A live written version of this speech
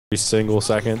single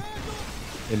second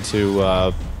into,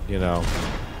 you know,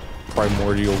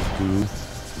 primordial goo.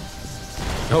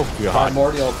 Oh god.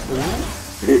 Primordial goo?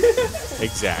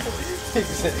 Exactly.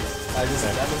 I just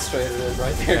demonstrated it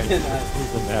right there, didn't I?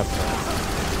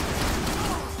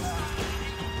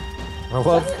 I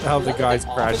love how the guys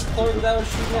crashed. That was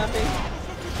shooting at me?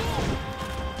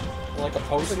 Like a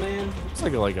postman? It's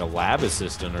like a lab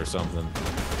assistant or something.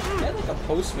 He had like a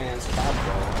postman's cap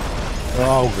though.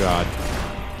 Oh god.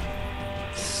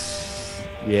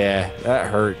 Yeah, that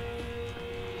hurt.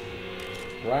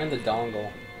 Right in the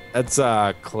dongle. That's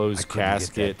a closed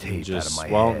casket. And just, why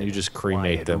don't you just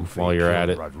cremate them while you're at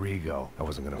it? Rodrigo. I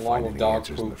wasn't gonna Along find with any dog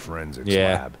answers in the poop. forensics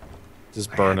Yeah. lab.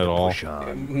 Just burn it all.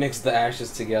 Mix the ashes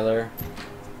together.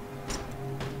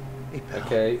 Hey, pal.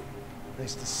 Okay.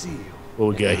 Nice to see you. What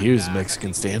we got here is a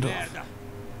Mexican standoff.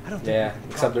 Yeah,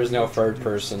 except there's no third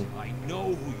person.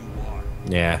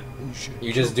 Yeah.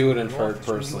 You just do it in third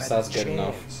person, so that's good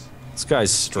enough. This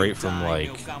guy's straight from,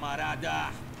 like,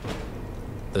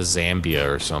 the Zambia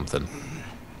or something.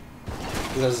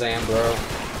 The Zambro.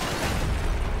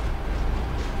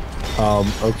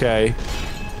 Okay.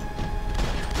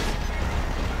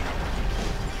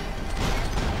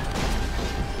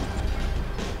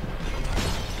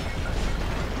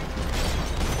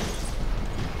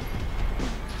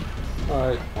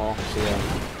 Alright, well, see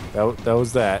ya. That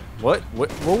was that. What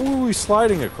were we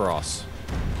sliding across?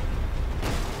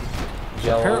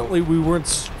 Jello. Apparently we weren't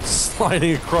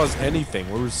sliding across anything.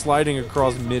 We were sliding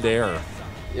across mid-air.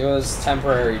 It was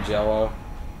temporary Jello.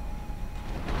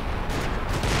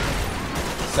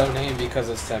 So named because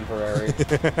it's temporary.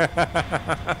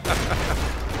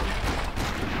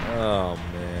 Oh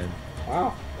man.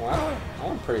 Wow, wow, that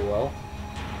went pretty well.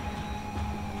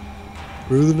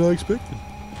 Better than I expected.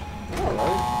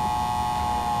 Alright.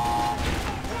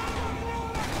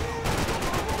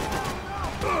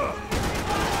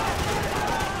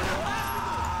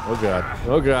 Oh god.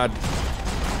 Oh god.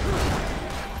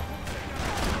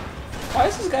 Why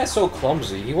is this guy so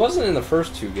clumsy? He wasn't in the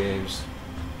first two games.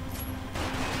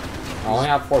 I only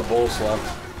have 4 bullets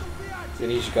left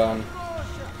in each gun.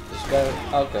 This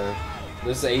guy, okay.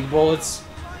 This is 8 bullets.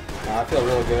 I feel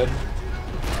real good.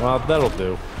 Well, that'll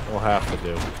do. We'll have to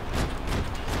do.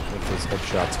 If those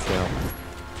headshots count.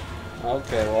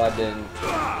 Okay, well I didn't.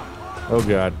 Oh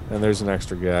god. And there's an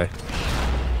extra guy.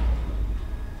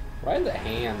 Right in the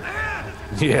hand.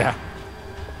 Yeah.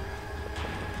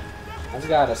 That's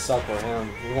gotta suck for him.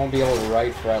 He won't be able to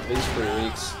write for at least 3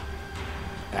 weeks.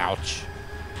 Ouch.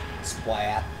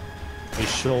 Splat.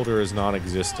 His shoulder is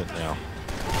non-existent now.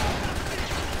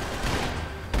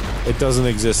 It doesn't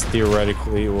exist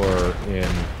theoretically or in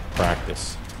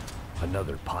practice.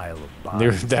 Another pile of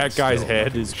bodies. That guy's Still head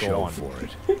nothing is to show gone. for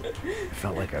it. It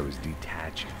felt like I was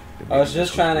detaching. I was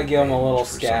just trying to give him a little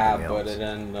For scab, something but else. it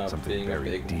ended up Something being a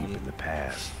very big deep one. in the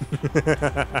past.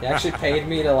 He actually paid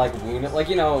me to like wound it, like,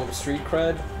 you know, street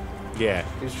cred. Yeah.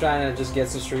 He was trying to just get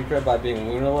some street cred by being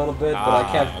wounded a little bit, but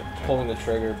I kept okay. pulling the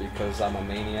trigger because I'm a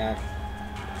maniac.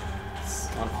 It's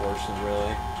unfortunate,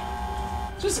 really.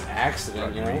 It's just an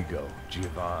accident, you know? Rodrigo,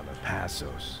 Giovanna,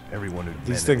 Passos, everyone who'd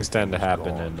These been things in tend to was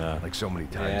happen gone. in, like so many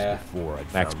times Yeah. before,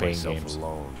 I'd Max found Payne myself games.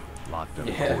 alone, locked on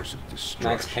Yeah. a course of destruction.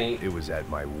 Max Payne. It was at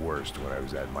my worst when I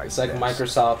was at my It's like best.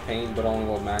 Microsoft Paint, but only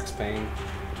with Max Payne.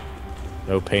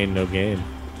 No pain, no gain.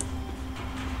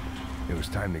 It was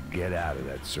time to get out of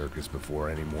that circus before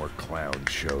any more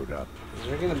clowns showed up. Is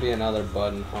there gonna be another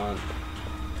button hunt?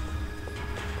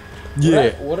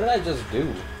 Yeah. What did I just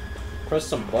do? Press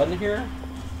some button here?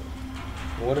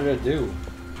 What did it do?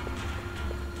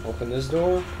 Open this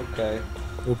door? Okay.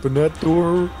 Open that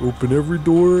door. Open every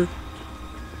door.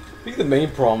 I think the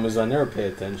main problem is I never pay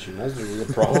attention. That's the real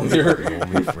problem here. The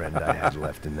only friend I had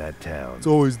left in that town. It's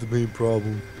always the main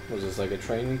problem. Was this like a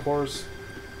training course?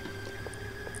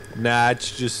 Nah,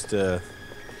 it's just, It's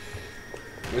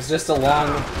just a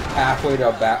long pathway to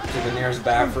the nearest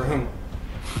bathroom.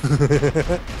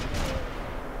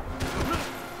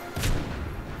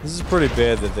 This is pretty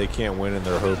bad that they can't win in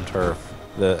their home turf.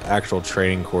 The actual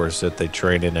training course that they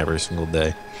train in every single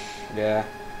day. Yeah.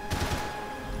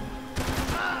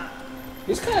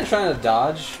 He's kind of trying to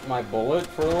dodge my bullet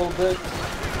for a little bit.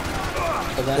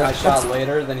 But then I shot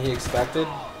later than he expected.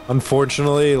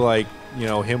 Unfortunately, like, you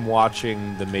know, him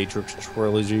watching the Matrix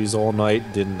trilogies all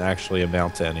night didn't actually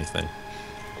amount to anything.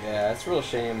 Yeah, it's a real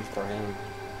shame for him.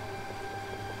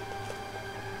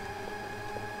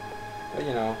 But,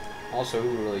 you know, also, who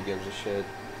really gives a shit?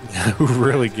 Who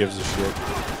really gives a shit?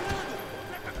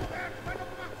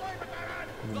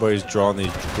 Everybody's drawing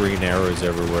these green arrows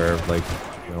everywhere, like,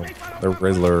 you know, the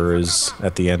Riddler is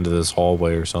at the end of this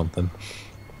hallway or something.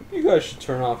 You guys should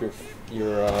turn off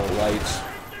your lights.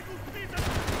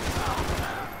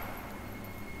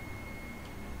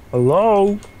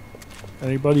 Hello?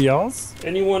 Anybody else?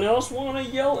 Anyone else want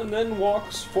to yell and then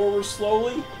walks forward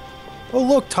slowly? Oh,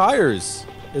 look, tires.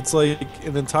 It's like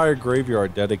an entire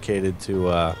graveyard dedicated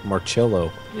to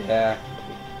Marcello. Yeah.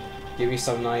 Give you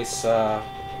some nice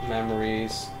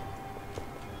memories.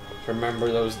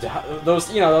 Remember those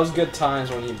those good times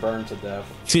when he burned to death.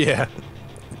 Yeah.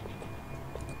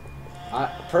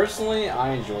 Personally,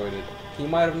 I enjoyed it. He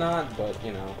might have not, but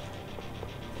you know,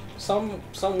 some win,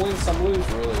 some lose,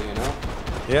 really. You know.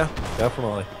 Yeah,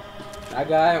 definitely. That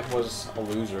guy was a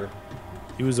loser.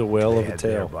 He was a whale They of a had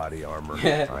their tail. body armor.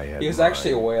 Yeah, I had he was mine.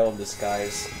 actually a whale in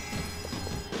disguise.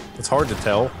 It's hard to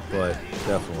tell, but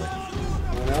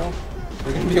definitely. You know, if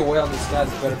you're gonna be a whale in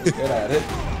disguise, you better be good at it.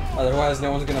 Otherwise,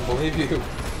 no one's gonna believe you.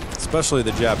 Especially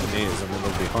the Japanese. I mean,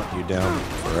 they'll be hunting you down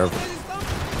forever.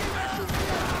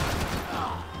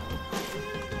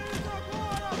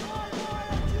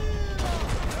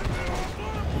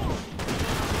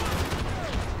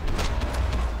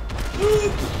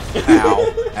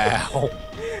 Ow. Ow.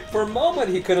 For a moment,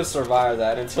 he could have survived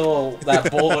that until that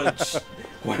bullet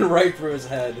went right through his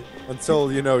head.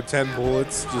 Until, you know, 10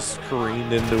 bullets just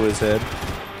careened into his head.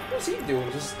 What's he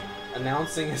doing? Just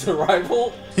announcing his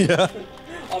arrival? Yeah.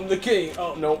 I'm the king.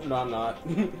 Oh, nope, no, I'm not.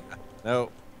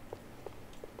 No.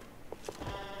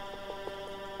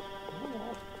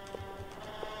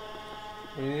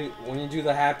 When you do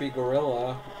the happy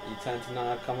gorilla, you tend to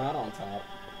not come out on top.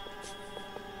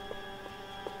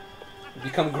 You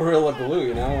become Gorilla Glue,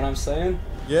 you know what I'm saying?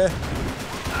 Yeah.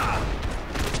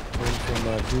 Went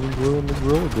from Human Glue into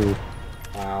Gorilla Glue.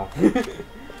 Wow.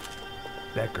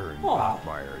 Becker and Aw.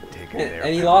 Bachmeyer had taken And- their and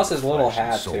he pound lost of his little flesh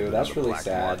and hat, sold too. it That's on the really black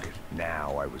sad. market.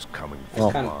 Now I was coming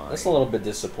That's, for mine. that's a little bit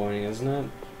disappointing, isn't it?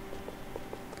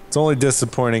 It's only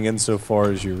disappointing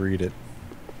insofar as you read it.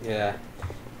 Yeah.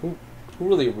 Who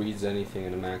really reads anything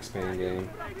in a Max Payne game?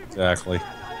 Exactly.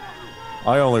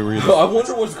 I only read I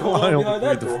wonder what's going I on only behind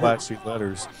read that the door. flashy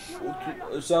letters.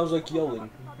 It sounds like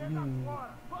yelling.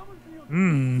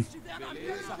 Hmm.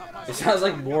 It sounds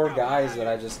like more guys that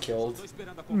I just killed.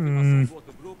 Hmm.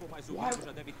 Why?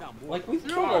 Like, we've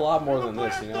killed a lot more than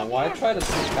this, you know? Why try to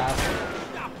sneak past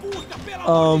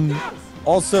it?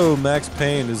 Also, Max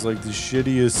Payne is like the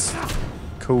shittiest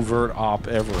covert op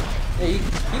ever. Yeah, he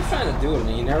keeps trying to do it and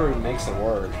he never even makes it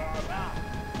work.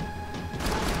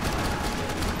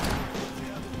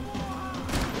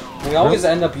 We always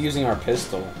end up using our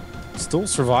pistol. Still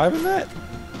surviving that?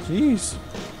 Jeez.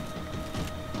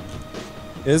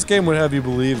 This game would have you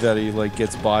believe that he like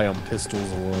gets by on pistols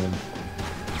alone.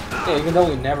 Yeah, even though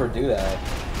we never do that.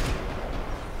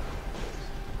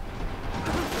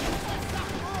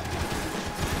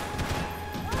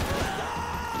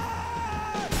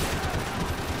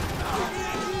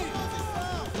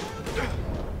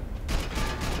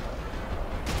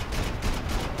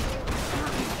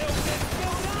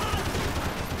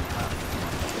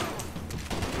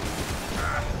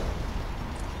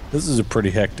 This is a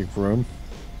pretty hectic room.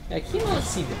 Yeah, I can't really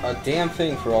see a damn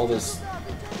thing for all this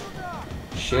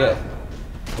shit.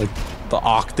 Like the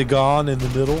octagon in the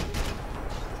middle.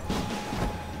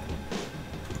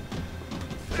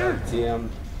 Goddamn.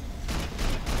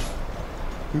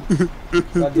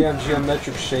 Goddamn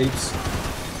geometric shapes.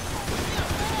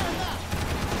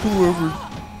 Whoever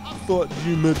thought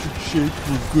geometric shapes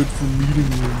were good for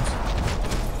meeting rooms.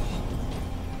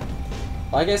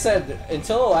 Like I said,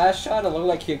 until the last shot, it looked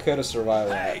like he could have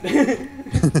survived that.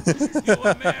 You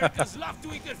Americans love to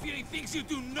interfere in things you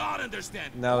do not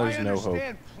understand. Now there's no hope.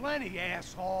 Plenty,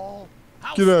 asshole.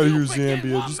 How Get out of here, stupid can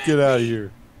Zambia. one Just man get out of be?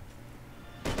 here.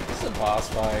 This is a boss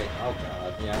fight. Oh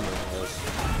god, yeah, I remember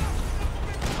this.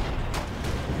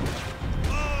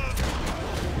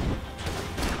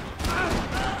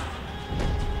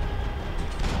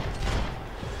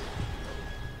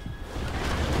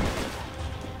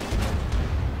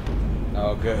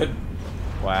 Oh, good.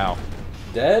 Wow.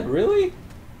 Dead? Really?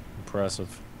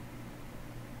 Impressive.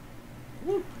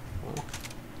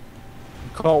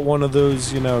 Caught one of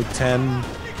those, you know, 10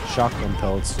 shotgun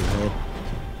pellets to the head.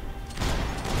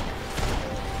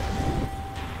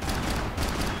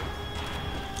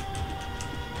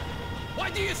 Why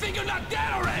do you think you're not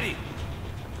dead already?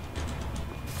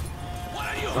 What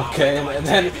are you Okay, and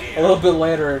then a little bit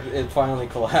later, it finally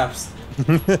collapsed.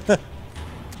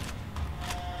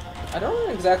 I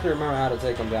don't exactly remember how to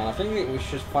take him down. I think we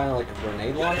should find like a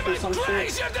grenade launcher or some shit.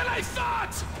 crazier than I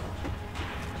thought!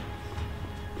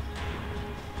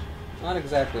 Not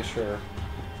exactly sure.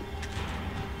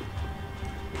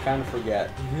 I kind of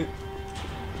forget.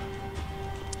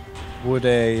 Would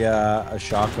a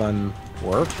shotgun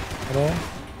work at all?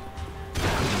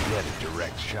 Couldn't get a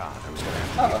direct shot. I was gonna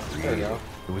have to get there you creative.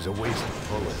 go. It was a waste of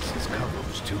bullets. His cover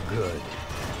was too good.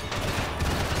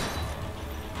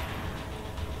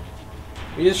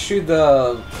 You just shoot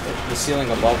the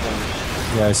ceiling above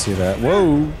him. Yeah, I see that.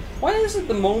 Whoa! Why is it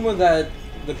the moment that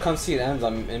the cutscene ends,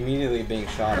 I'm immediately being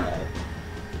shot at?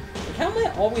 Like, how am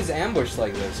I always ambushed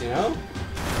like this, you know?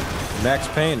 Max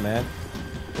Payne, man.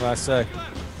 What can I say?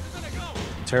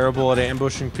 Terrible at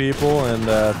ambushing people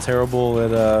and terrible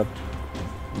at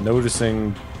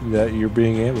noticing that you're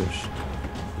being ambushed.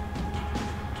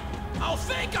 I'll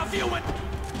think of you when...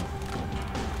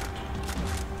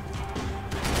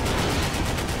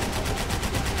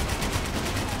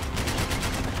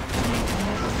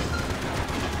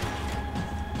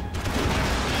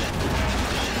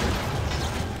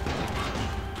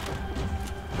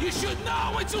 You should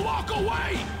know when to walk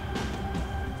away!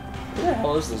 Who the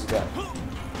hell is this guy?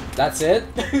 That's it?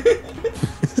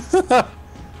 That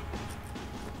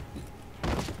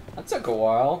took a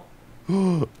while.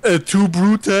 Et tu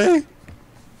brute?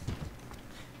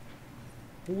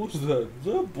 What's that? Is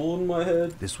that a bullet in my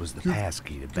head? This was the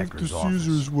passkey to Becker's the office.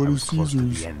 Caesars, what I is was close to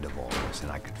Caesars? the end of all this,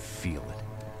 and I could feel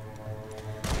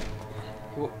it.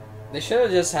 Well, they should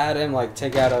have just had him like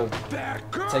take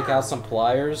out some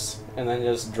pliers and then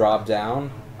just drop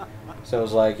down. So it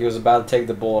was like he was about to take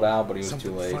the bullet out, but he was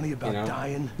Something too late. funny about you know?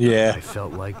 dying? Yeah. I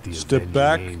felt like the Step avenging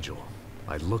back. angel.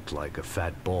 I looked like a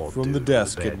fat bald From dude the with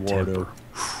desk, a bad Eduardo. temper.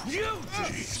 You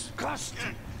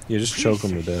disgusting Yeah, just choke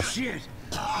him to piece of death. shit.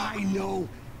 I know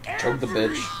Choke the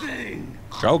bitch. everything.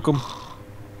 Choke him.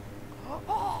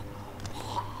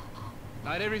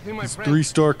 Not everything, my He's friend.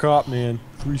 3-star cop, man.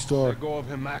 3-star. Let go of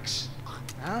him, Max.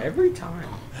 Every time.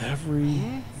 Every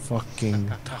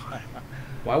fucking time.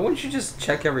 Why wouldn't you just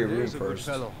check every room There's a good first?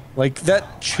 fellow. Like,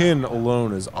 that chin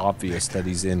alone is obvious that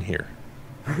he's in here.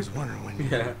 I was wondering when you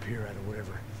Yeah. would appear out of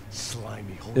whatever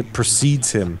slimy hole. It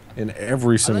precedes him in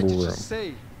every I'd like single to room. just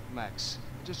say, Max,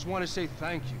 I just want to say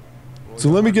thank you. for So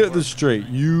your let me hard get work this straight.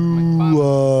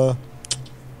 You,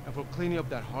 and for cleaning up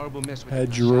that horrible mess with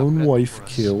had the your shop own left wife for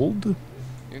us. killed.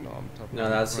 You know I'm tough. No, on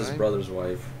that's his crime. brother's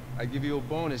wife. I give you a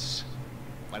bonus.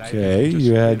 But I think Okay, just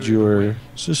you had figured it your away.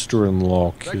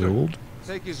 sister-in-law Becker. killed.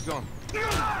 Take his gun.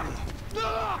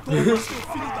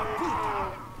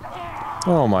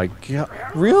 Oh my god.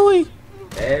 Really?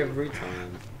 Every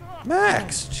time.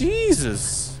 Max,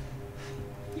 Jesus.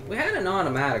 We had an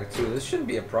automatic too. This shouldn't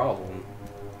be a problem.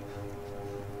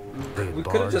 We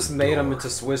could have just made him into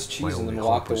Swiss cheese and then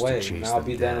walked away. Now I'll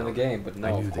be done in the game, but I no,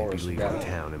 knew of they'd be course. We leaving got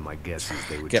town, and my guess is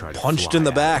they would Get try to punched fly in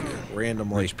the out. back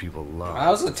randomly. Rich people love. That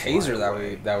was a to fly taser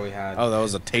away. that we had. Oh, that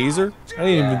was a taser? I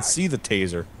didn't Yeah. even see the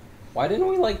taser. Why didn't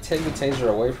we like take the taser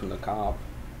away from the cop?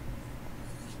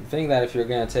 You think that if you're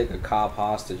gonna take a cop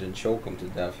hostage and choke him to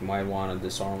death, you might want to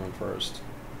disarm him first.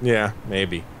 Yeah,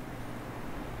 maybe.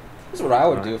 This is what I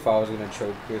would do if I was gonna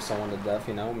choke someone to death.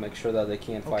 You know, make sure that they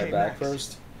can't fight Okay, back Max.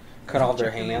 first. Cut off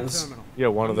their hands. Yeah,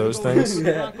 one of those things.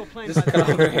 Yeah, just cut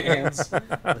off their hands,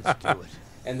 Let's do it.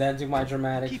 and then do my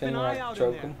dramatic Keep thing an where eye I out in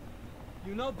choke there. him.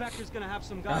 You know Becker's gonna have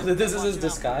some guys. This is his watching out.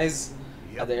 disguise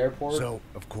at the airport. So,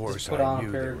 of course, Just put I on knew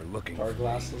a they pair were looking of for dark me.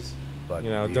 glasses. But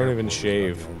You know, the don't even airport was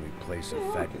shave. not the only place a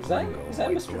fat Is that- Congo is that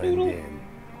might Mr. blend Doodle? in.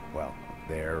 Well,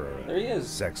 there or There he is.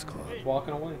 sex club.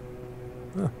 Walking away.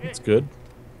 Huh, that's good.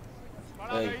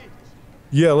 Hey,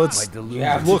 Yeah, My let's delusion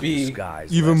have to look be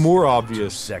disguised even lasted more about 2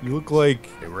 obvious. seconds. You look like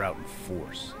They were out in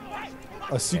force.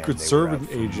 a Secret And they were Service out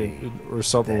for agent me. or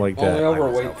something Then like only that. I was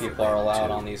overweight out for people are them, allowed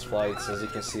too. on these flights, as you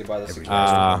can see by the Every security.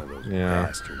 last Ah, one of those yeah.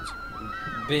 bastards.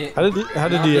 How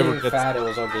did Not he ever being get? fat? It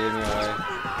was what gave me away.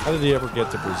 How did he ever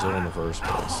get to Brazil in the first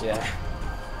place? Yeah.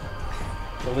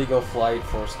 Illegal flight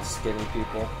for skidding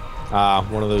people.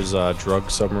 One of those drug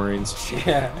submarines.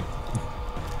 Yeah.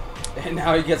 And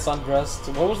now he gets undressed.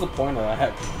 What was the point of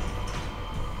that?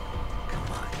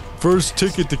 First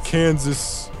ticket to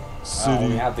Kansas Oh, City.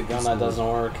 we have the gun that doesn't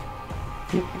work.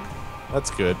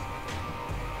 That's good.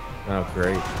 Oh,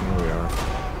 great. Here we are.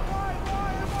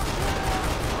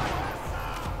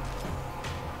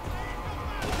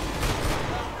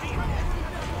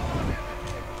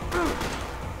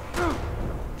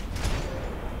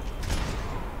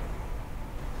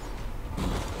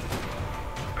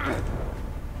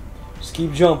 Just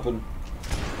keep jumping.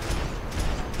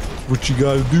 What you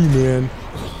gotta do, man?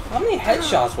 How many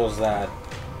headshots was that?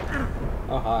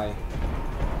 Oh, hi.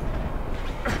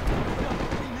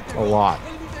 A lot.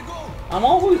 I'm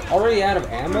already out of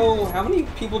ammo. How many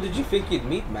people did you think you'd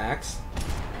meet, Max?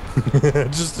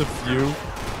 Just a few.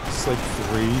 Just like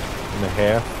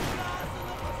 3.5.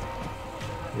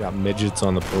 You got midgets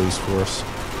on the police force.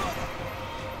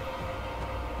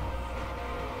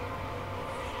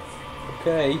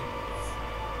 Okay.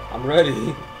 I'm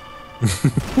ready.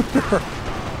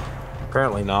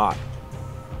 Apparently not.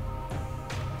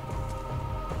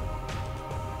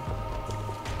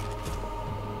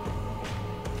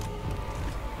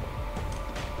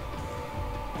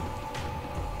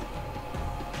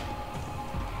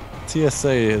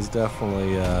 TSA has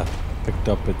definitely picked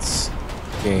up its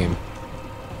game.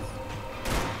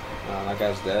 That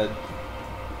guy's dead.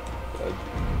 Good.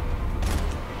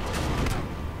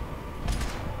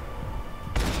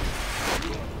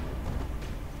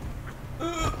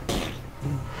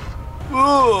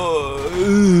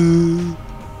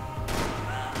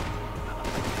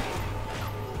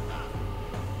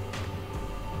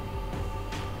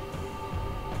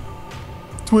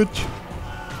 Twitch.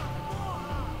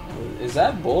 Is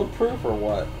that bulletproof or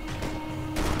what?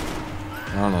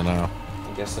 I don't know.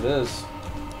 I guess it is.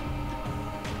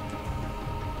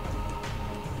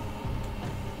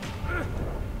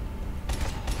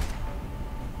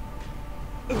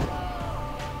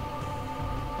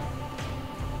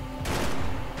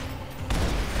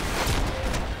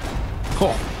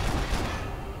 Oh,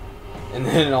 And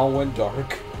then it all went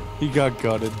dark. he got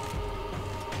gutted.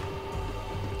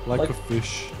 Like Like- a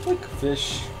fish. Like a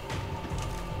fish.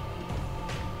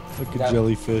 Like a Got-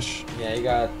 jellyfish. Yeah, he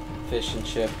got fish and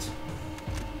chipped.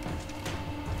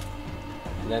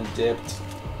 And then dipped.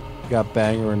 Got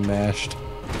banger and mashed.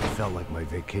 It felt like my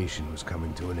vacation was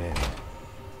coming to an end.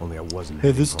 Only I wasn't. Hey,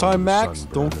 heading this home time, to Max,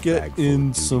 sunburn don't a get bag full of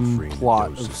in some duty-free and a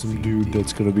plot dose of some feed dude deep.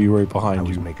 that's gonna be right I behind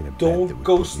was you. making a bet Don't that would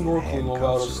go put me in snorkeling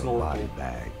without a handcuffs or body snorkel.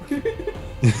 bag.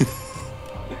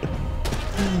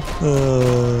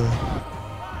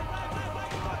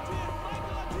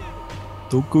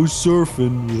 Don't go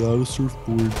surfing without a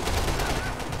surfboard.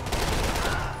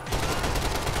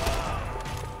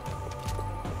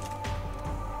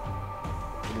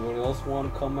 Anyone else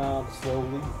want to come out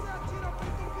slowly?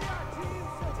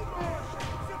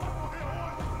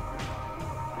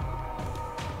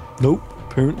 Nope,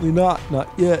 apparently not. Not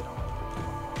yet.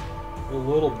 A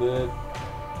little bit.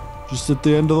 Just at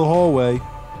the end of the hallway.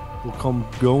 We'll come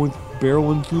going,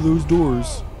 barreling through those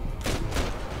doors.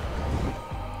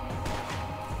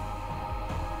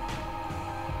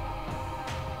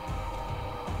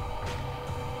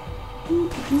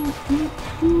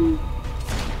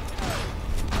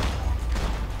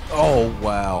 Oh,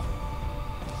 wow.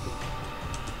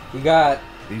 We got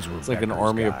These were It's like an Becker's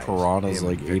army of guys. piranhas, Him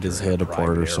like, and ate his Victor had head a apart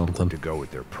private or airport something. to go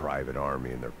with their private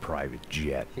army and their private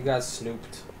jet. he got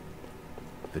snooped.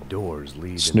 The doors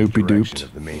lead Snoopy in the direction dooped.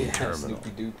 of the main Yeah, terminal. Snoopy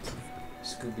duped.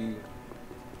 Scooby dude.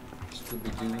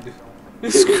 He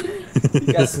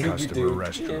got Scooby Customer Doo.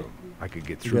 restroom. I could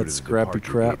get You through got to the Scrappy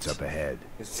departure gates Craps. up ahead.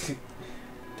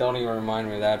 Don't even remind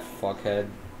me of that fuckhead.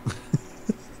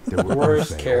 There were Worst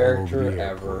buffets character all over the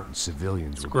ever. airport, and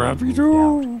civilians were Scrappy being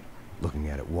moved Doo. out. Looking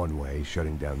at it one way,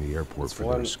 shutting down the airport It's for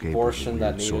their one escape was a abortion that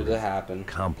weird needed sort to of happen.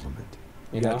 compliment.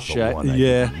 You know? The Chat. one I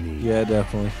Yeah, didn't need. yeah,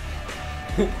 definitely.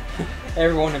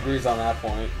 Everyone agrees on that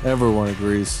point. Everyone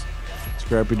agrees.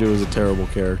 Scrappy Doo is a terrible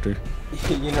character.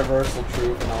 Universal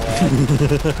truth and all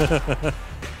that.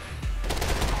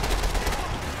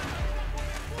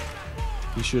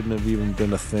 He shouldn't have even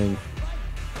been a thing.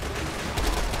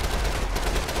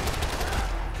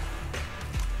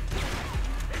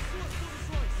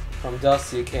 From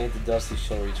Dusty it came to Dusty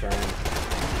shall return.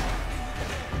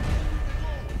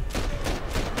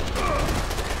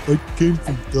 I came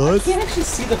from I dust. can't actually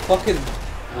see the fucking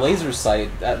laser sight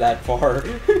that far.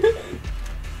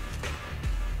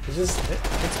 It's just,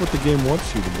 That's what the game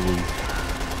wants you to believe.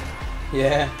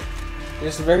 yeah.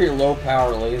 It's a very low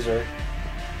power laser.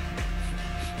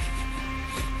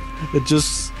 It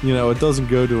just, you know, it doesn't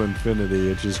go to infinity.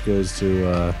 It just goes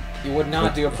to You would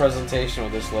not do a presentation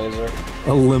with this laser.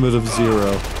 a limit of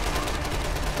 0.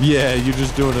 Yeah, you're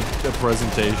just doing a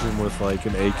presentation with like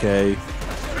an AK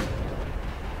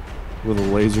with a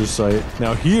laser sight.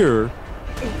 Now here,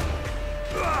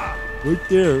 right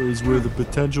there is where the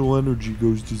potential energy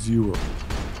goes to 0.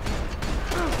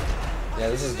 Yeah,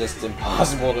 this is just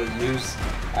impossible to use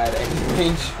at any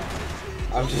range.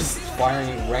 I'm just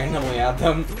firing randomly at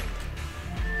them.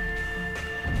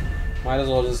 Might as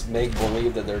well just make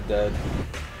believe that they're dead.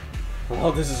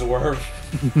 Well, this is worth.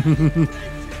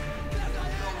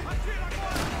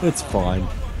 It's fine.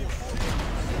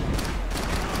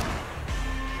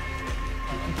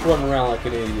 Running around like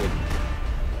an idiot.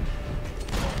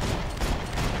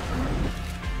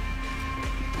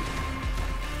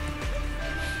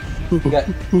 You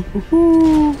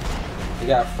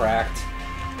got fracked.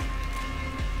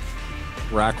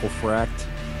 Rackle fracked.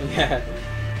 Yeah.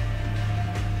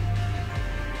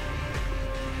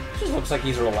 Just looks like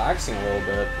he's relaxing a little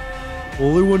bit.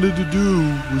 All I wanted to do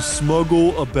was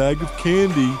smuggle a bag of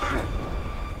candy.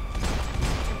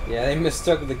 Yeah, they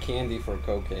mistook the candy for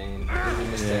cocaine. Easy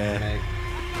mistake to make.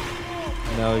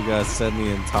 Now we gotta send the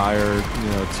entire,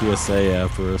 TSA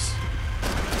after us.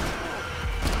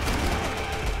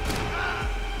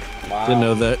 Wow.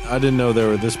 I didn't know they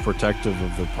were this protective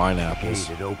of the pineapples.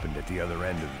 Gate had opened at the other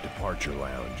end of the departure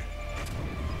lounge.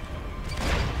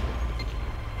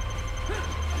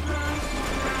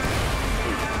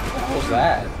 What was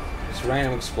that? Just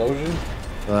random explosion?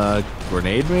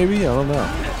 Grenade maybe? I don't know.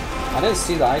 I didn't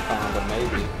see the icon, but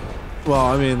maybe. Well,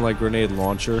 I mean, like grenade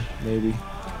launcher, maybe.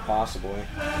 Possibly.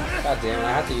 God damn it,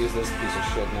 I have to use this piece of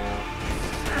shit now.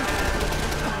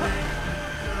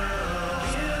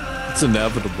 It's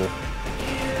inevitable.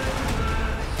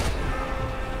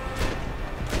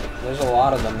 There's a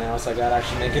lot of them now, so I gotta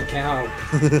actually make it count.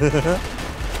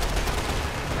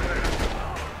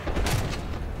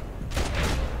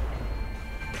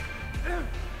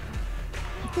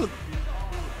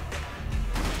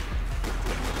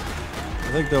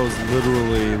 I think that was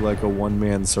literally like a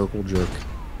one-man circle jerk.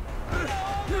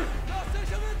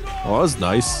 Oh, that was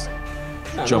nice.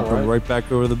 Jumping right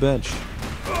back over the bench.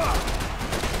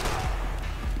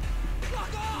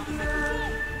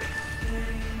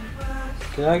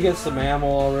 Can I get some ammo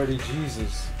already?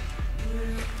 Jesus.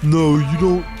 No, you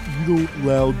don't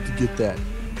allowed to get that.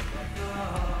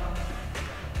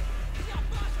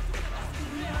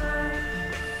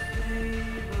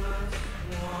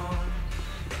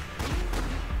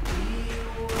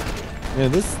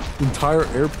 Man, this entire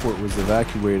airport was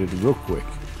evacuated real quick.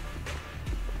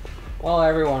 Well,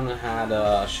 everyone had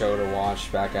a show to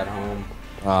watch back at home.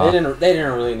 Ah. They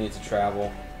didn't really need to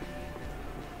travel.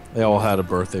 They all had a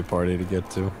birthday party to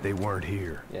get to. They weren't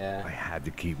here. Yeah. I had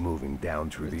to keep moving down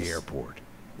through the airport.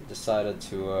 Decided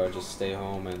to just stay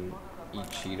home and eat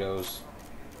Cheetos.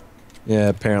 Yeah,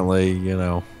 apparently,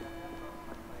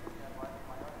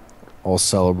 all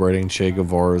celebrating Che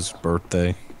Guevara's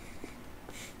birthday.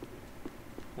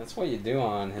 That's what you do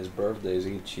on his birthdays,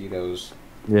 eat Cheetos.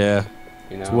 Yeah.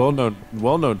 You It's know? a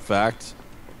well-known fact.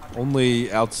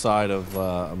 Only outside of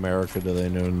America do they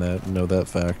know that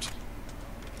fact.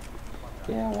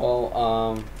 Yeah,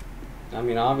 well, I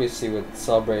mean, obviously, with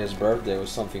celebrate his birthday was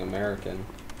something American.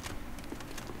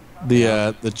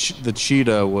 The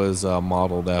cheetah was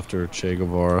modeled after Che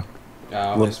Guevara.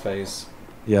 His face.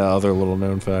 Yeah, other little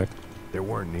known fact. There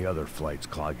weren't any other flights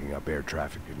clogging up air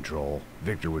traffic control.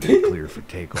 Victor would be clear for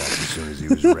takeoff as soon as he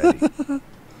was ready.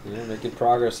 Yeah, making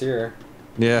progress here.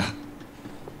 Yeah.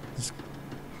 Just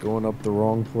going up the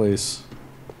wrong place.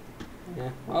 Yeah,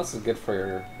 well, this is good for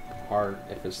your heart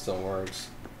if it still works.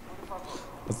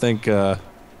 I think by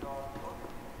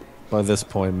this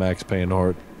point, Max Payne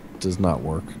heart does not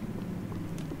work.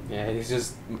 Yeah, he's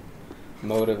just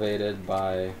motivated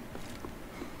by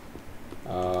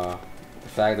the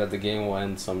fact that the game will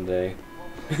end someday.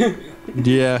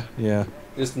 Yeah.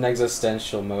 Just an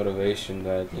existential motivation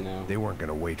that, They weren't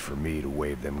gonna wait for me to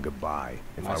wave them goodbye.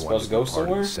 If Am I I supposed wanted to go to be part of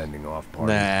somewhere? the sending off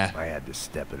party, Nah. I had to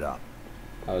step it up.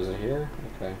 Oh, is it here?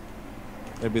 Okay.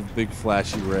 Maybe the big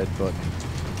flashy red button.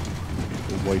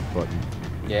 The white button.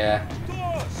 Yeah.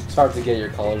 It's hard to get your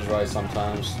colors right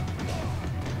sometimes.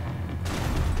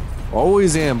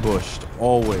 Always ambushed.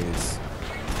 Always.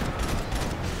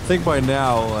 I think by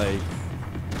now, like,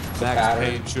 Max pattern.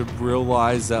 Payne should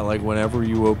realize that, like, whenever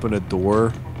you open a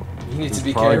door, You need to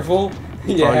be probably- careful.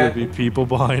 probably Yeah. gonna be people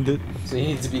behind it. So you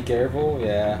need to be careful.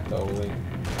 Yeah, totally.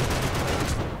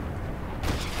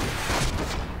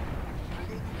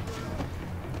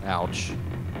 Ouch.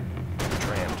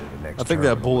 Tram to the next I think that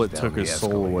terminal bullet down took the his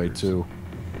soul away, escalators. too.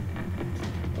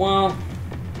 Well,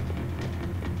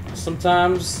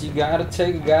 sometimes you gotta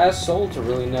take a guy's soul to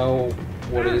really know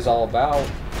what he's all about.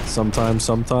 Sometimes.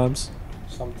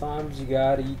 Sometimes you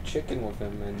gotta eat chicken with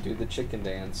him and do the chicken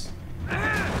dance.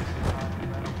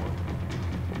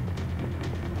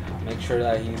 Make sure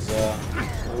that he's a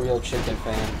real chicken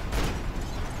fan.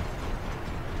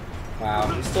 Wow,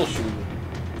 he's still shooting.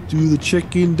 Do the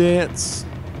chicken dance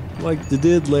like they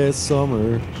did last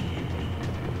summer.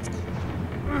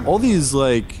 All these,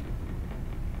 like,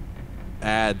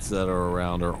 ads that are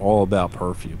around are all about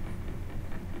perfume.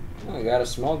 Well, you gotta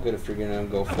smell good if you're gonna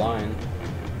go flying.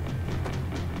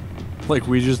 Like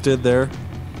we just did there.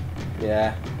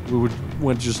 Yeah. We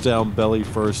went just down belly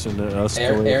first in the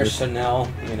escalator. Air Chanel,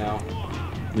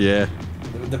 Yeah.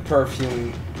 the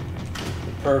perfume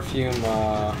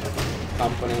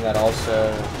company that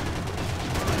also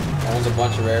owns a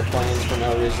bunch of airplanes for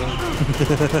no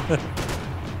reason.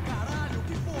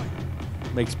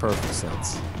 Makes perfect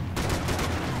sense.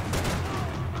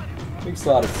 We Makes a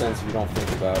lot of sense if you don't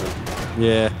think about it.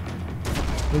 Yeah.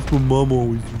 That's what Mom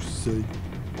always used to say.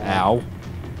 Ow.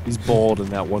 He's bald in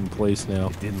that one place now.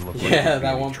 It didn't look like Yeah, there'd be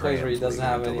that any one place where he trams doesn't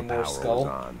have leaving any until more the power skull.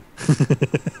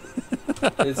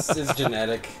 was on. It's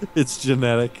genetic. It's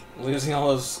genetic. Losing all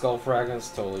those skull fragments,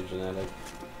 totally genetic.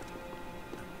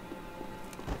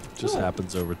 Just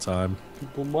happens over time.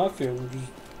 People in my family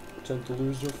just tend to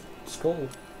lose their skull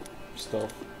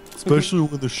stuff. Especially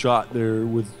when they're shot there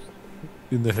with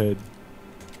in the head.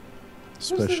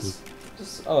 Especially.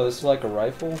 Oh, this is like a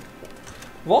rifle?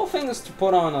 Of all things to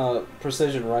put on a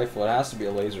precision rifle, it has to be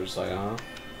a laser sight, huh?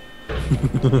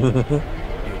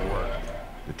 It worked.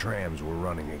 The trams were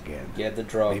running again. Get the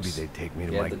drugs. Maybe they'd take me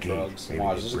to Get my the gate. drugs. Maybe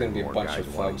Watch, they'd this is bring gonna be a more bunch guys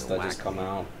of wanting thugs to that whack just come me.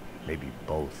 out. Maybe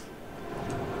both.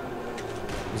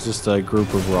 It's just a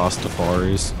group of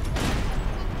Rastafaris.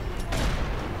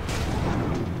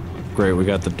 Great, we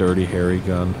got the dirty hairy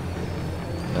gun.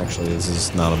 Actually, this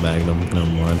is not a Magnum. Never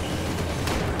mind.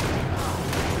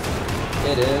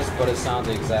 It is, but it sounds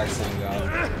the exact same gun.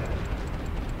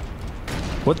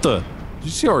 What the? Did you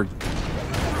see our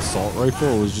assault rifle?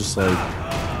 It was just like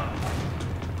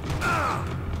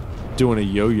doing a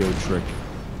yo-yo trick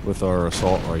with our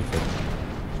assault rifle.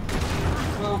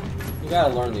 Well, you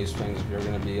gotta learn these things if you're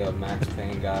gonna be a Max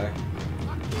Payne guy.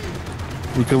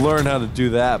 You can learn how to do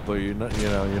that, but you're not,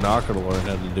 you're not going to learn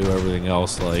how to do everything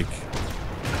else, like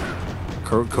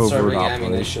covert Conserving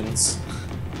operations.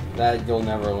 That you'll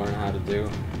never learn how to do.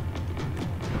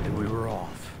 And we were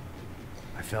off.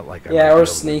 I felt like I Yeah, might we're be able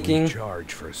to sneaking.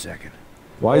 recharge for a second.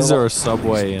 Why is there a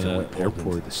subway in Until we an pulled into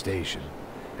airport? the station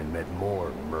and met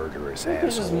more murderous There's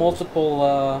assholes. just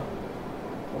multiple,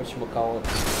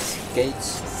 whatchamacallit,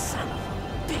 gates.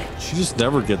 She just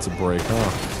never gets a break,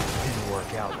 huh? Didn't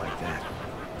work out like that.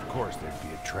 Of course, there'd be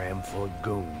a tram full of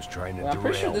goons trying to Well, I'm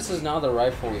pretty sure derail this me. is not the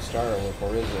rifle we started with,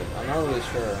 or is it? I'm not really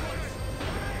sure.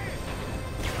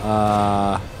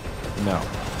 No.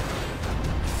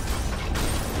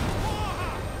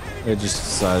 They just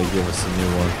decided to give us a new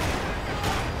one.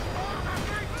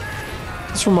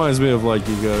 This reminds me of like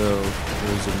you go to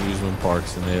those amusement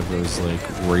parks and they have those like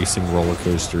racing roller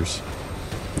coasters.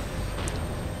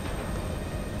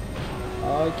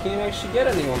 I can't actually get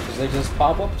anyone because they just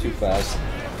pop up too fast.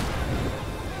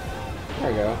 There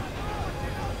we go.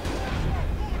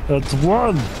 That's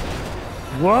one!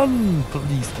 One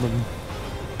policeman.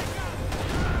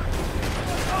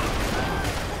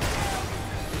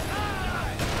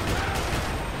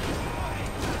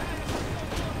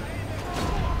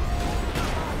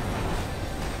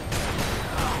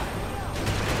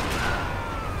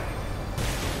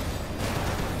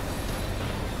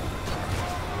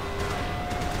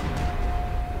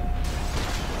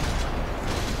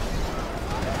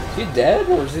 Is he dead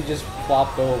or is he just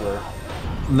flopped over?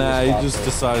 Nah, he flopped just over.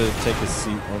 decided to take a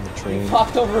seat on the He train.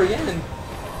 flopped over again.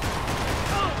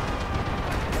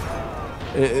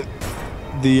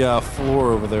 The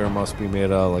floor over there must be made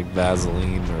out of like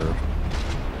Vaseline or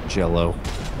Jello.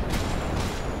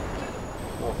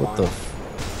 Oh, What the?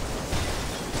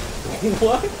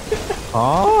 What?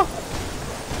 Huh?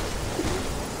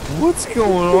 What's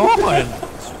going on?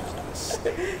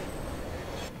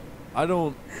 I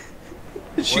don't.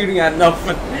 Shooting at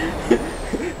nothing.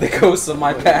 The ghosts of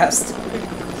my past.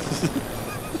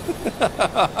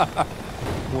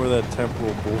 More of that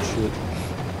temporal bullshit.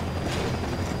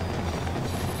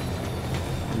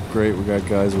 Great, we got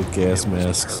guys with gas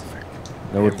masks.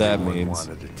 Know what that Everyone means.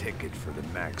 wanted a ticket for the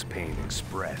Max Payne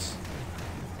Express.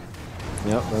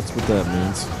 Yep, that's what that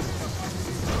means.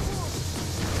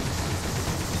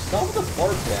 Stop with the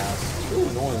fart gas. It's really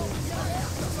annoying.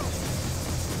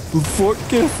 The fart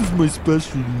gas is my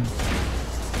specialty.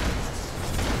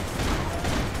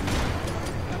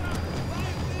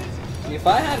 If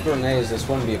I had grenades, this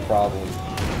wouldn't be a problem.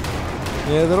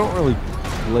 Yeah, they don't really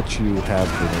let you have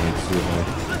grenades, do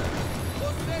they?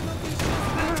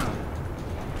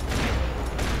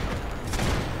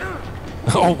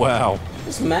 Oh wow.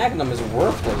 This Magnum is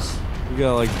worthless. We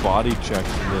got like body checked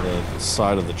into the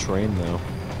side of the train though.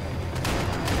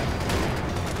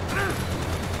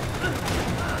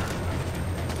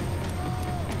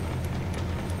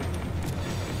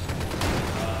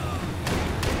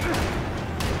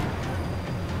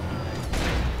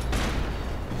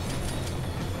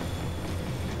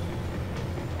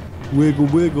 Wiggle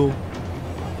wiggle.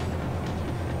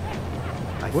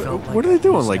 What are they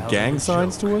doing? Like gang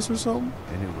signs to us or something?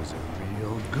 And it was a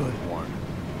real good one.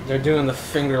 They're doing the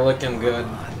finger licking good.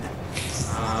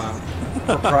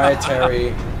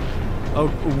 Proprietary Oh,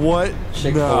 what?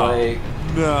 Chick-fil-A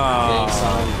No. gang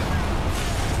sign.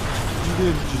 He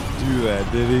didn't just do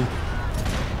that, did he?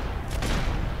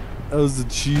 That was the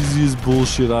cheesiest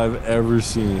bullshit I've ever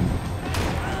seen.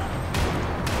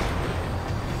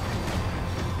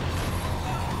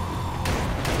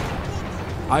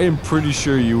 I am pretty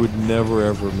sure you would never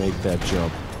ever make that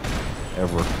jump.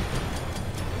 Ever.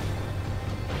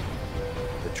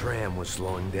 The tram was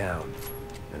slowing down,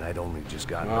 and I'd only just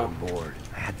gotten on board.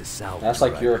 I had to salvage. That's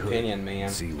like your opinion, man.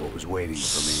 See what was waiting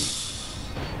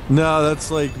for me. No, that's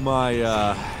like my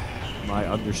my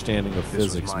understanding of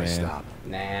physics, this was my man. Stop.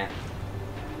 Nah.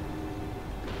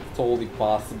 Totally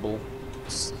possible.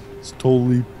 It's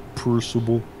totally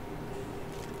personable.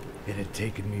 It had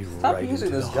taken me Stop right using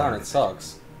into this the gun, heart it of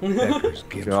sucks. Becker's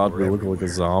gifts God, were we look like a everywhere.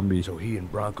 zombie. So he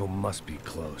and Bronco must be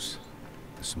close.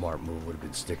 The smart move would have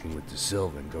been sticking with De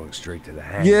Silva and going straight to the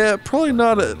hangar. Yeah, probably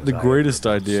not But the I greatest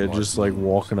heard idea, smart just like moves.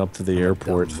 walking up to the I'm a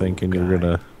airport dumb thinking little you're guy.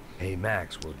 gonna Hey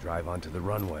Max, we'll drive onto the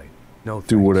runway. No, do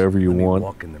thanks. whatever you Let me want.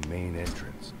 Walk in the main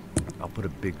entrance. I'll put a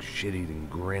big shit-eating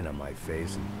grin on my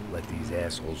face and let these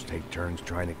assholes take turns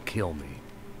trying to kill me.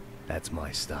 That's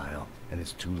my style, and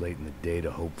it's too late in the day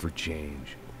to hope for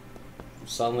change.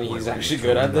 Suddenly he's Whoever actually was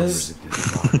good at throwing this?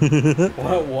 numbers at this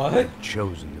What? I've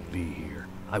chosen to be here.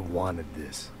 I wanted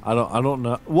this. I don't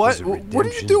know. What? Was it What do you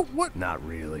redemption? do? What? Not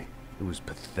really. It was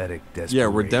pathetic desperation.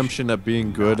 Yeah, redemption at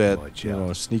being good Not at, much you know,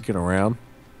 else. sneaking around.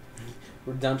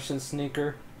 Redemption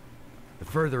sneaker. The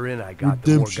further in I got,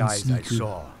 the more Redemption guys I sneaker.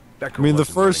 saw. Becker I mean, the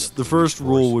wasn't running a first police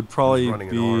rule force. would He was probably running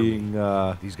an army.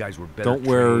 being These guys were better don't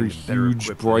wear trained and better huge,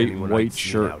 equipped than bright anyone white I'd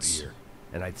seen out shirts. here.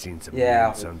 And I'd seen some Yeah,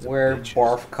 mean sons of wear bitches.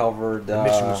 barf-covered The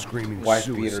mission was screaming white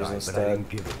suicide, beaters but I instead. didn't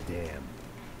give a damn.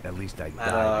 At least I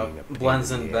died being a pain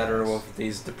Blends in in the better ass. with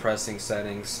these depressing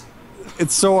settings.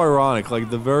 It's so ironic. Like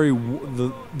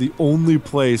the only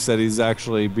place that he's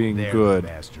actually being There good the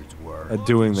bastards were. at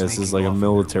doing this is Sneaking like a off in their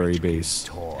military rich kid's base.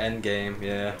 toy. Endgame,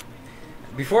 yeah.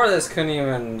 Before this, couldn't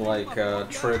even like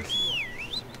trick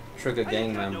a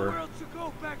gang member,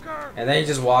 and then he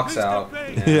just walks out.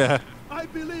 Yeah. I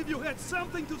believe you had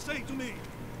something to say to me.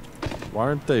 Why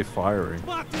aren't they firing?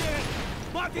 What?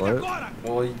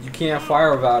 Well, you can't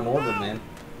fire without an order, man.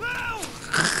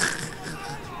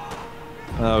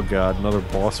 Oh god, another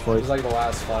boss It fight. was like the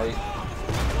last fight.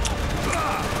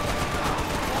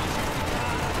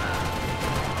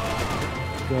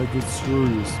 This guy gets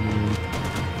serious, man.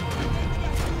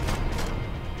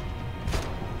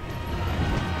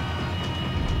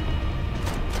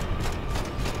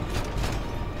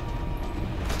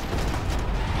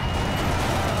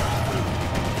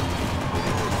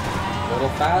 A little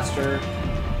faster.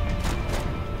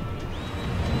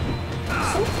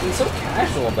 He's so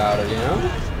casual about it, you know?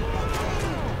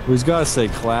 Well, he's gotta stay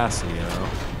classy, you know.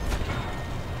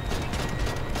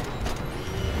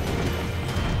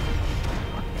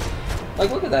 Like,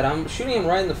 look at that. I'm shooting him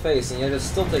right in the face, and yet it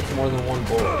still takes more than one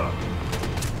bullet.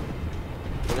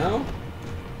 You know?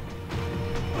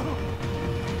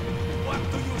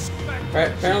 What do you expect?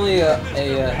 Right, apparently, a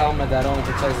helmet that only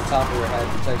protects the top of your head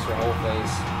protects your whole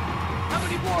face. How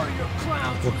many more of your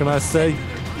clowns? What can I say?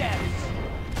 Their daddies?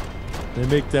 They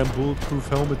make them bulletproof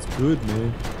helmets good,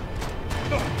 man.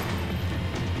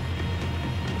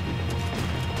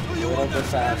 Do you A little bit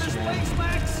understand fast, this man. place,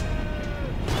 Max?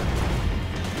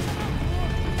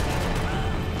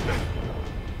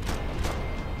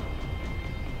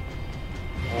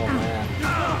 Oh, man.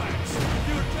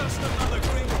 You're just another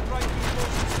gringo trying to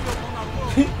impose his will on our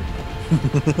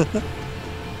world.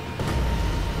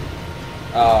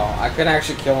 Oh, I couldn't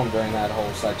actually kill him during that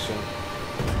whole section.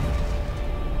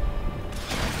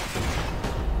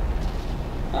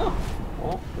 Oh,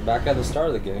 well, we're back at the start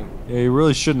of the game. Yeah, he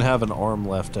really shouldn't have an arm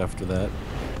left after that.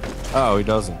 Oh, he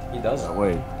doesn't. He doesn't. Oh,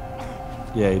 wait.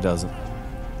 Yeah, he doesn't.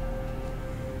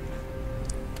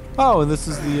 Oh, and this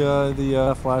is the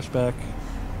flashback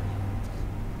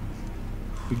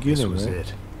This beginning, was right?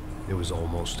 it. It was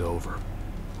almost over.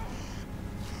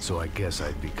 So I guess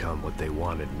I'd become what they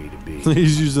wanted me to be.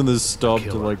 He's using this stub to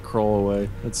Killer. like crawl away.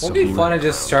 That's so Wouldn't it be fun to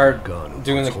just start Gun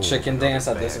doing the puts chicken holes in dance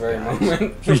other at this bad very guys.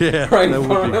 moment? Yeah, Right in that front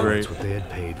would of be him. great. That's what they had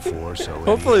paid for, so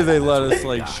Hopefully they anyhow, let that's us what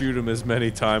like they got. shoot him as many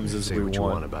times as Say we what you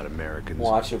want want. about Americans,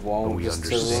 Watch it, but won't we just to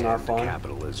ruin understand our fun.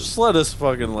 capitalism. Just let us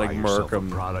fucking like Buy murk yourself a him.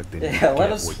 product and you Yeah, let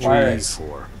get us what fire you it. paid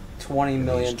for. 20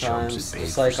 million These chumps times, had paid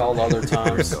just for like all the other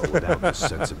something times. ago without the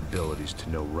sensibilities to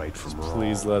know right from wrong.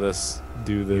 Please let us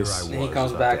do Here this. I And he was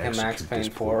comes about back to in Max execute Payne this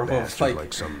 4 poor with, bastard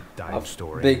like, some a dime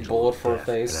store big angel bullet of for a death,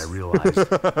 face. And I realized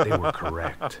they were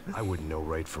correct. I wouldn't know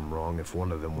right from wrong if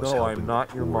one of them was No, I'm helping not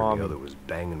the your poor and mommy. the other was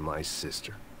banging my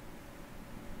sister.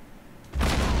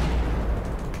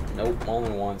 Nope,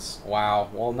 only once. Wow.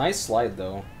 Well, nice slide,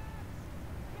 though.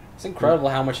 It's incredible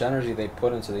how much energy they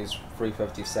put into these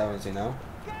 357s, you know?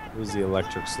 It was the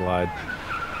electric slide.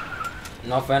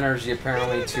 Enough energy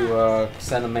apparently to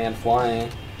send a man flying.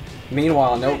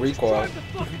 Meanwhile, no recoil.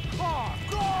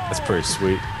 That's pretty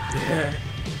sweet. Yeah.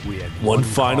 We had One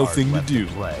final card thing to left do.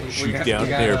 play. Shoot down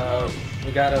there.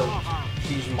 We got a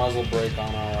huge muzzle brake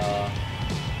on our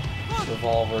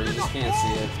revolver. You just can't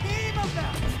see it.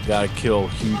 Gotta kill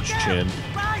huge chin.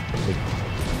 With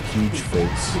huge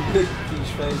face.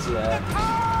 Huge face, yeah.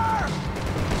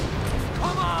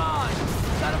 Come on!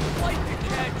 Got a flight to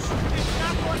catch! It's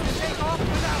not going to take off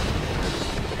without it!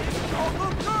 This don't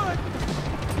look good!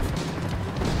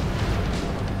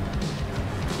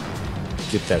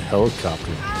 Get that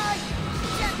helicopter.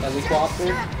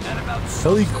 Helicopter?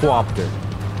 Helicopter.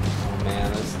 Oh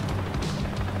man, this...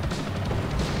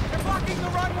 They're blocking the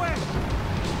runway!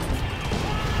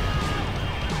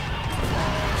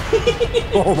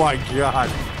 Oh my god.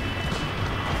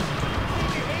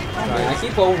 Oh man, I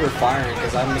keep over firing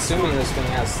because I'm assuming this thing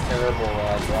has terrible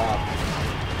drop.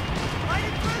 Right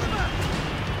in front of us!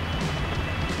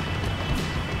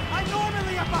 I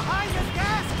normally am behind the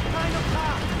gas kind of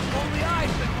cop! Only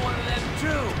I've been one of them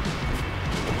too!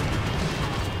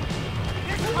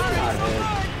 This car is Not so hit.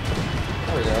 good!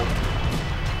 There we go.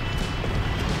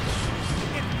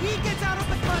 If he gets out of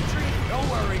the country, don't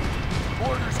worry.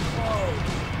 Borders closed.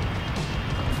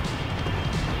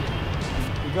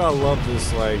 You gotta love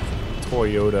this, like,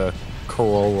 Toyota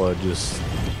Corolla just...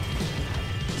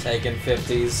 Taking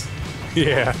 50s.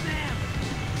 Yeah.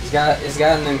 He's got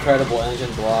an incredible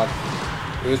engine block.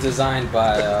 It was designed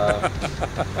by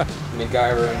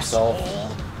MacGyver himself.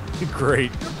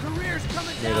 Great. Your career's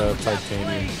coming Made down of with that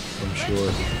titanium, plane. I'm sure.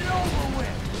 Let's get it over with.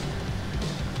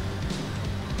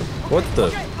 What the?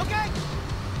 Okay.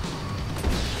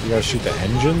 You gotta shoot the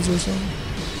engines or something?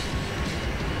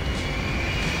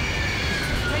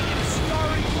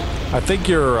 I think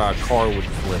your car would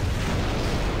flip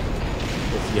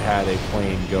if you had a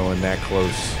plane going that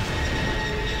close.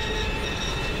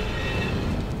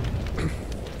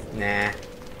 Nah.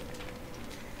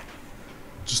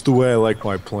 Just the way I like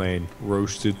my plane,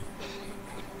 roasted.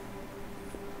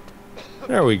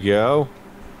 There we go.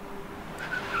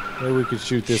 Maybe we could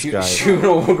shoot this guy. Shoot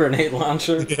a grenade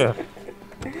launcher. Yeah.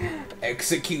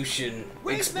 Execution.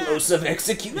 Explosive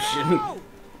execution.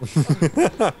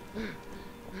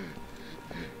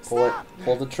 Pull it.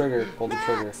 Pull the trigger. Pull the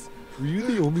trigger. Were you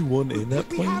the only one in that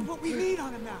We have plane? what we need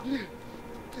on him now.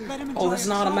 Let him Oh, enjoy that's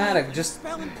his an automatic. time. Just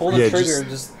Spell and pull the Yeah, trigger.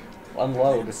 Just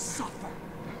unload. suffer.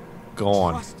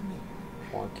 Gone. Trust me.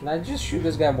 Come on, can I just shoot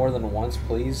this guy more than once,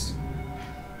 please?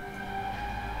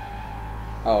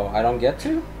 Oh, I don't get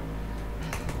to?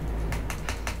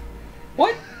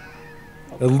 What?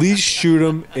 At least shoot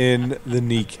him in the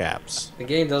kneecaps. The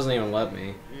game doesn't even let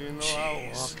me. You know I'll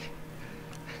walk.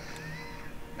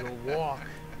 You'll walk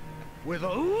with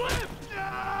a limp.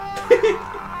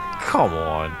 Come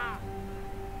on.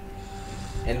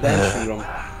 And then shoot him.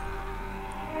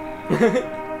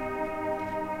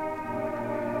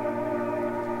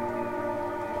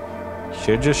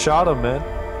 Should've just shot him, man.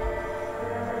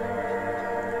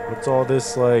 What's all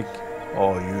this like?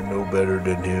 Oh, you know better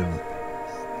than him.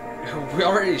 We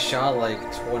already shot like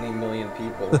 20 million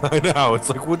people. I know. It's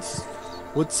like,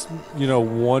 what's, you know,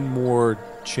 one more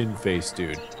chin face,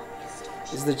 dude.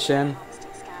 Is the chin?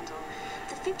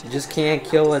 You just can't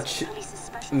kill a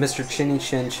Mr. Chinny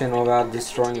Chin Chin without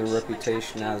destroying your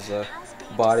reputation as a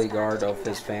bodyguard of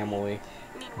his family.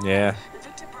 Yeah.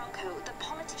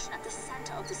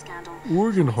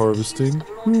 Organ harvesting?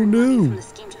 Who knew?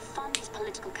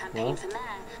 Well,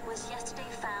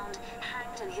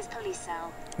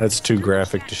 That's too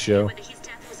graphic to show. Whether his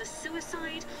death was a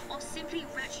suicide or simply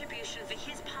retribution for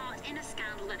his part in a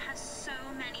scandal that has so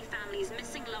many families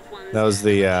missing loved ones. That was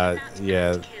the, yeah,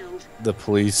 Killed. the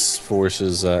police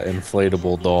force's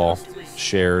inflatable doll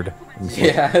shared.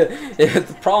 yeah,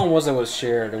 the problem was it was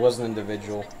shared. It wasn't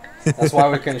individual. That's why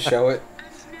we couldn't show it.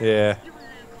 Yeah.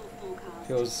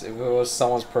 If it was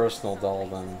someone's personal doll,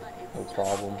 then no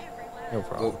problem. No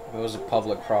problem. It was a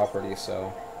public property,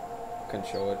 so couldn't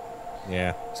show it.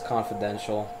 Yeah. It's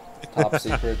confidential, top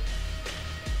secret.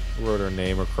 Wrote her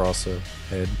name across her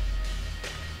head.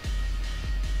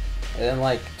 And then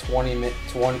like 20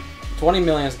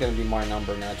 million is gonna be my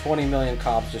number now. 20 million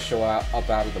cops just show up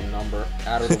out of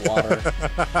the water.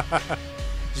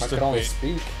 I could only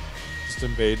speak. Just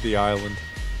invade the island.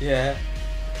 Yeah.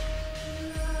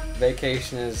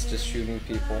 Vacation is just shooting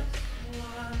people.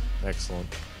 Excellent.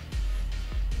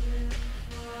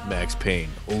 Max Payne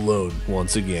alone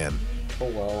once again. Oh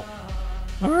well.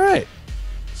 Alright.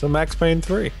 So Max Payne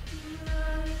 3.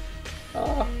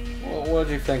 What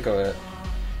did you think of it?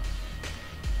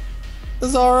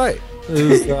 was all right. It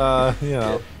was, you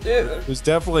know, Yeah, it was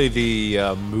definitely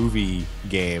the movie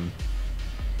game.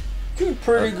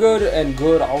 pretty good and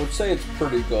good. I would say it's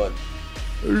pretty good.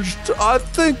 I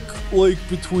think like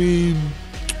between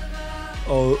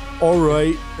all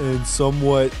right and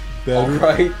somewhat better. All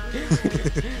right.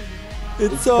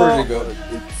 It's pretty good.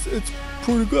 It's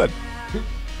pretty good.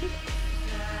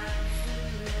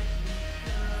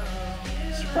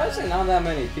 Surprisingly, not that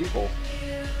many people.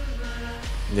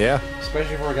 Yeah,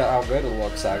 Especially for how good it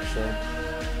looks, actually.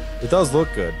 it does look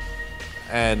good,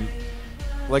 and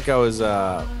like I was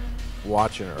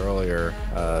watching earlier,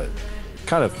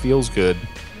 kind of feels good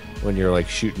when you're like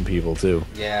shooting people too.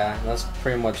 Yeah, that's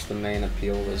pretty much the main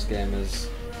appeal of this game is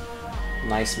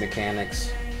nice mechanics.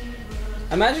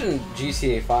 I imagine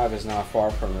GTA 5 is not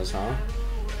far from this, huh?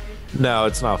 No,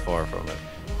 it's not far from it.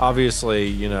 Obviously,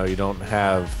 you know, you don't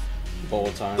have.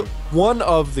 Bullet time. One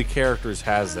of the characters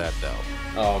has that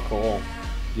though. Oh, cool.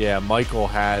 Yeah, Michael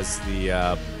has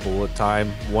the bullet time.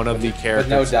 One of the But characters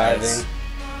no diving. has-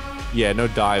 yeah, no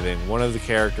diving. One of the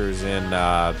characters in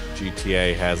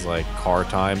GTA has like car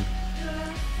time,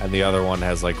 and the other one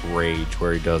has like rage,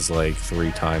 where he does like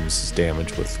 3 times his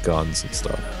damage with guns and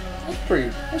stuff.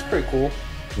 That's pretty cool.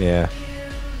 Yeah.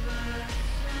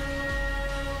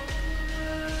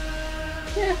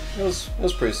 Yeah, it was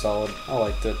pretty solid. I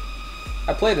liked it.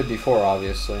 I played it before,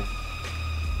 obviously.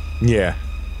 Yeah.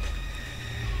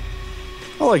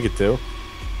 I like it too.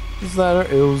 It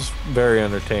was very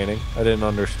entertaining. I didn't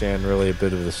understand really a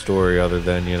bit of the story other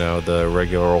than, you know, the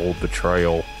regular old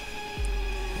betrayal.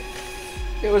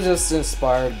 It was just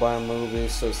inspired by a movie,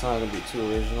 so it's not gonna be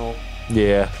too original.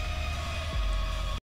 Yeah.